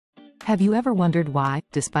Have you ever wondered why,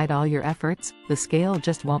 despite all your efforts, the scale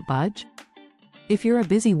just won't budge? If you're a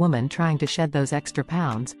busy woman trying to shed those extra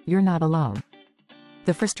pounds, you're not alone.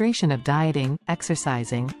 The frustration of dieting,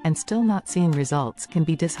 exercising, and still not seeing results can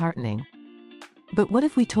be disheartening. But what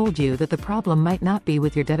if we told you that the problem might not be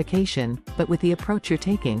with your dedication, but with the approach you're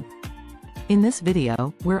taking? In this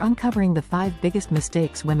video, we're uncovering the 5 biggest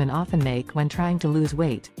mistakes women often make when trying to lose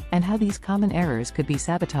weight, and how these common errors could be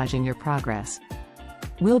sabotaging your progress.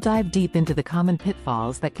 We'll dive deep into the common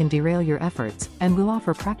pitfalls that can derail your efforts, and we'll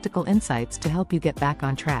offer practical insights to help you get back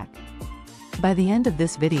on track. By the end of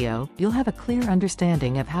this video, you'll have a clear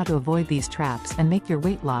understanding of how to avoid these traps and make your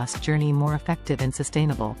weight loss journey more effective and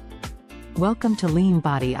sustainable. Welcome to Lean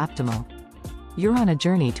Body Optimal. You're on a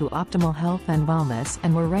journey to optimal health and wellness,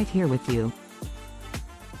 and we're right here with you.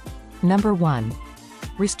 Number 1.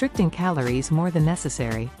 Restricting calories more than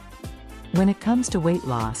necessary. When it comes to weight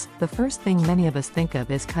loss, the first thing many of us think of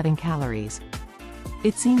is cutting calories.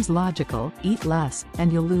 It seems logical: eat less,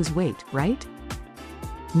 and you'll lose weight, right?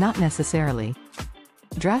 Not necessarily.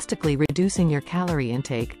 Drastically reducing your calorie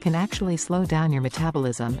intake can actually slow down your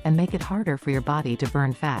metabolism and make it harder for your body to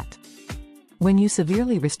burn fat. When you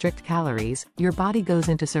severely restrict calories, your body goes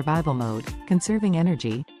into survival mode, conserving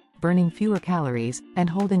energy, burning fewer calories, and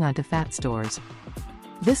holding onto fat stores.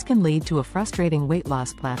 This can lead to a frustrating weight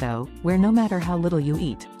loss plateau, where no matter how little you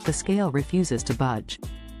eat, the scale refuses to budge.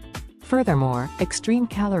 Furthermore, extreme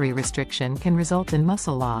calorie restriction can result in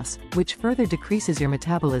muscle loss, which further decreases your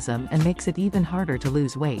metabolism and makes it even harder to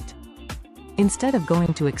lose weight. Instead of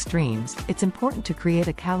going to extremes, it's important to create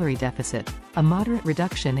a calorie deficit, a moderate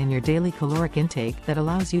reduction in your daily caloric intake that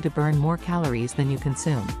allows you to burn more calories than you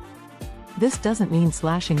consume. This doesn't mean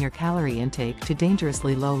slashing your calorie intake to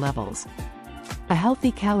dangerously low levels. A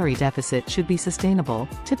healthy calorie deficit should be sustainable,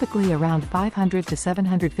 typically around 500 to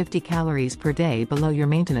 750 calories per day below your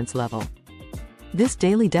maintenance level. This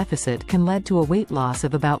daily deficit can lead to a weight loss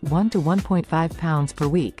of about 1 to 1.5 pounds per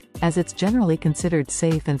week, as it's generally considered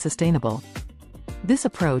safe and sustainable. This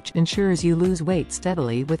approach ensures you lose weight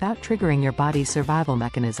steadily without triggering your body's survival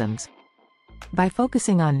mechanisms. By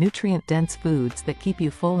focusing on nutrient-dense foods that keep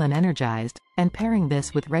you full and energized, and pairing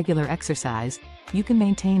this with regular exercise, you can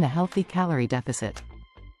maintain a healthy calorie deficit.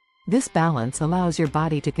 This balance allows your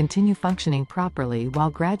body to continue functioning properly while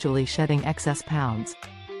gradually shedding excess pounds.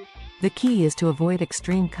 The key is to avoid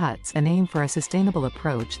extreme cuts and aim for a sustainable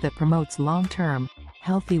approach that promotes long-term,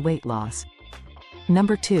 healthy weight loss.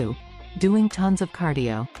 Number 2. Doing tons of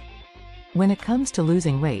cardio. When it comes to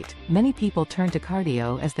losing weight, many people turn to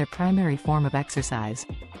cardio as their primary form of exercise.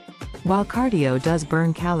 While cardio does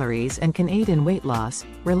burn calories and can aid in weight loss,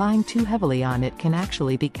 relying too heavily on it can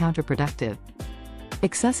actually be counterproductive.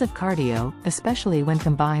 Excessive cardio, especially when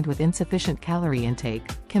combined with insufficient calorie intake,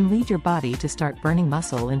 can lead your body to start burning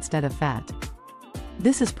muscle instead of fat.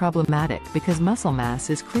 This is problematic because muscle mass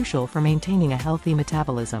is crucial for maintaining a healthy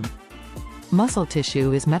metabolism. Muscle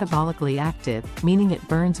tissue is metabolically active, meaning it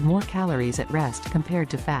burns more calories at rest compared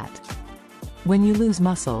to fat. When you lose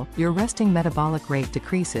muscle, your resting metabolic rate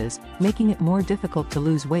decreases, making it more difficult to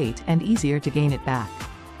lose weight and easier to gain it back.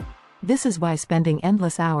 This is why spending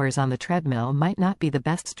endless hours on the treadmill might not be the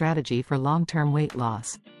best strategy for long-term weight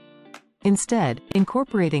loss. Instead,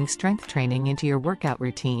 incorporating strength training into your workout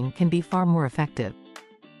routine can be far more effective.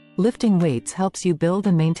 Lifting weights helps you build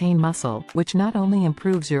and maintain muscle, which not only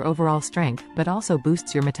improves your overall strength but also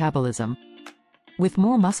boosts your metabolism. With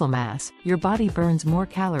more muscle mass, your body burns more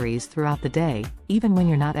calories throughout the day, even when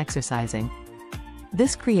you're not exercising.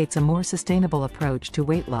 This creates a more sustainable approach to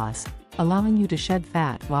weight loss, allowing you to shed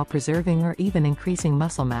fat while preserving or even increasing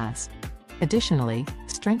muscle mass. Additionally,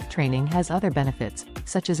 strength training has other benefits,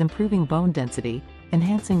 such as improving bone density,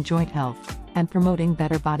 enhancing joint health, and promoting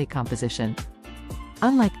better body composition.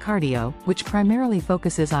 Unlike cardio, which primarily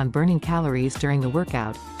focuses on burning calories during the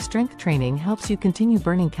workout, strength training helps you continue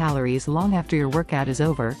burning calories long after your workout is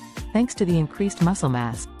over, thanks to the increased muscle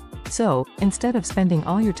mass. So, instead of spending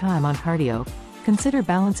all your time on cardio, consider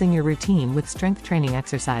balancing your routine with strength training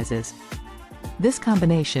exercises. This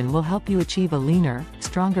combination will help you achieve a leaner,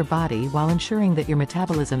 stronger body while ensuring that your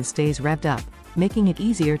metabolism stays revved up, making it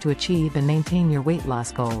easier to achieve and maintain your weight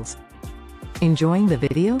loss goals. Enjoying the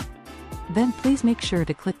video? Then please make sure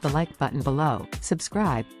to click the like button below,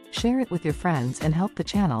 subscribe, share it with your friends and help the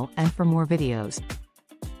channel and for more videos.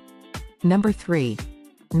 Number 3.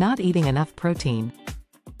 Not eating enough protein.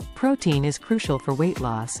 Protein is crucial for weight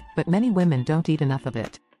loss, but many women don't eat enough of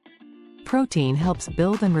it. Protein helps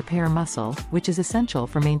build and repair muscle, which is essential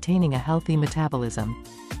for maintaining a healthy metabolism.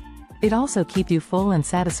 It also keeps you full and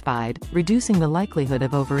satisfied, reducing the likelihood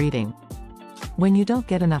of overeating. When you don't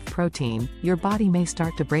get enough protein, your body may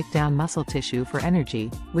start to break down muscle tissue for energy,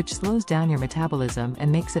 which slows down your metabolism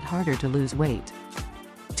and makes it harder to lose weight.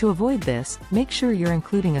 To avoid this, make sure you're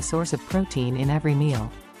including a source of protein in every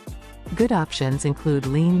meal. Good options include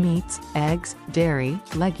lean meats, eggs, dairy,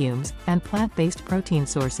 legumes, and plant-based protein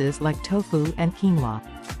sources like tofu and quinoa.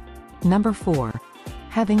 Number 4.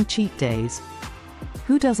 Having cheat days.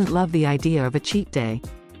 Who doesn't love the idea of a cheat day?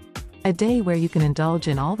 A day where you can indulge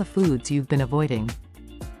in all the foods you've been avoiding.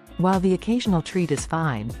 While the occasional treat is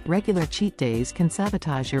fine, regular cheat days can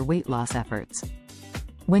sabotage your weight loss efforts.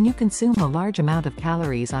 When you consume a large amount of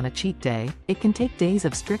calories on a cheat day, it can take days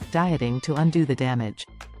of strict dieting to undo the damage.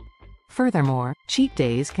 Furthermore, cheat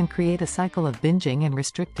days can create a cycle of binging and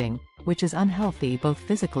restricting, which is unhealthy both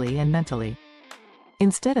physically and mentally.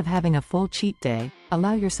 Instead of having a full cheat day,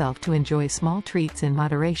 allow yourself to enjoy small treats in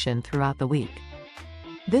moderation throughout the week.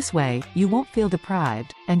 This way, you won't feel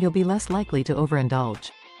deprived, and you'll be less likely to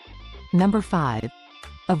overindulge. Number 5.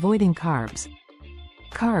 Avoiding carbs.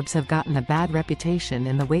 Carbs have gotten a bad reputation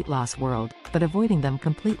in the weight loss world, but avoiding them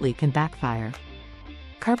completely can backfire.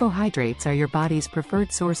 Carbohydrates are your body's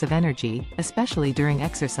preferred source of energy, especially during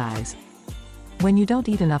exercise. When you don't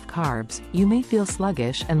eat enough carbs, you may feel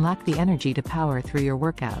sluggish and lack the energy to power through your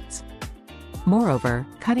workouts. Moreover,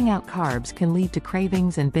 cutting out carbs can lead to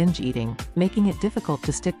cravings and binge eating, making it difficult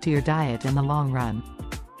to stick to your diet in the long run.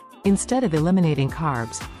 Instead of eliminating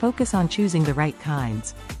carbs, focus on choosing the right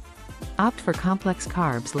kinds. Opt for complex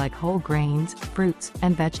carbs like whole grains, fruits,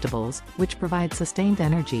 and vegetables, which provide sustained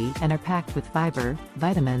energy and are packed with fiber,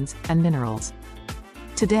 vitamins, and minerals.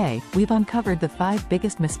 Today, we've uncovered the 5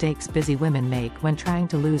 biggest mistakes busy women make when trying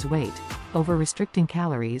to lose weight: over-restricting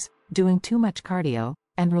calories, doing too much cardio,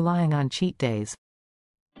 and relying on cheat days.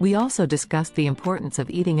 We also discussed the importance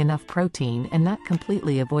of eating enough protein and not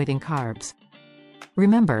completely avoiding carbs.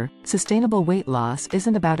 Remember, sustainable weight loss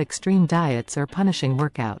isn't about extreme diets or punishing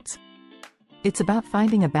workouts. It's about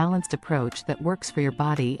finding a balanced approach that works for your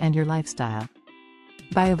body and your lifestyle.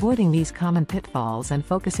 By avoiding these common pitfalls and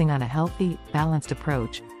focusing on a healthy, balanced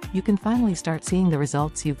approach, you can finally start seeing the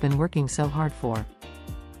results you've been working so hard for.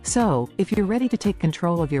 So, if you're ready to take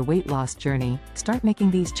control of your weight loss journey, start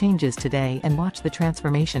making these changes today and watch the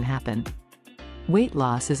transformation happen. Weight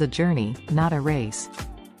loss is a journey, not a race.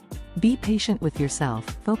 Be patient with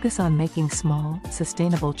yourself, focus on making small,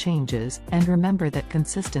 sustainable changes, and remember that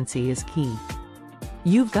consistency is key.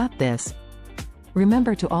 You've got this.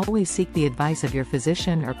 Remember to always seek the advice of your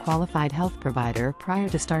physician or qualified health provider prior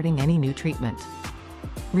to starting any new treatment.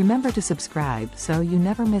 Remember to subscribe so you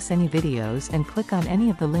never miss any videos, and click on any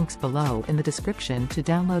of the links below in the description to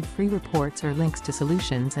download free reports or links to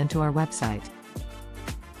solutions and to our website.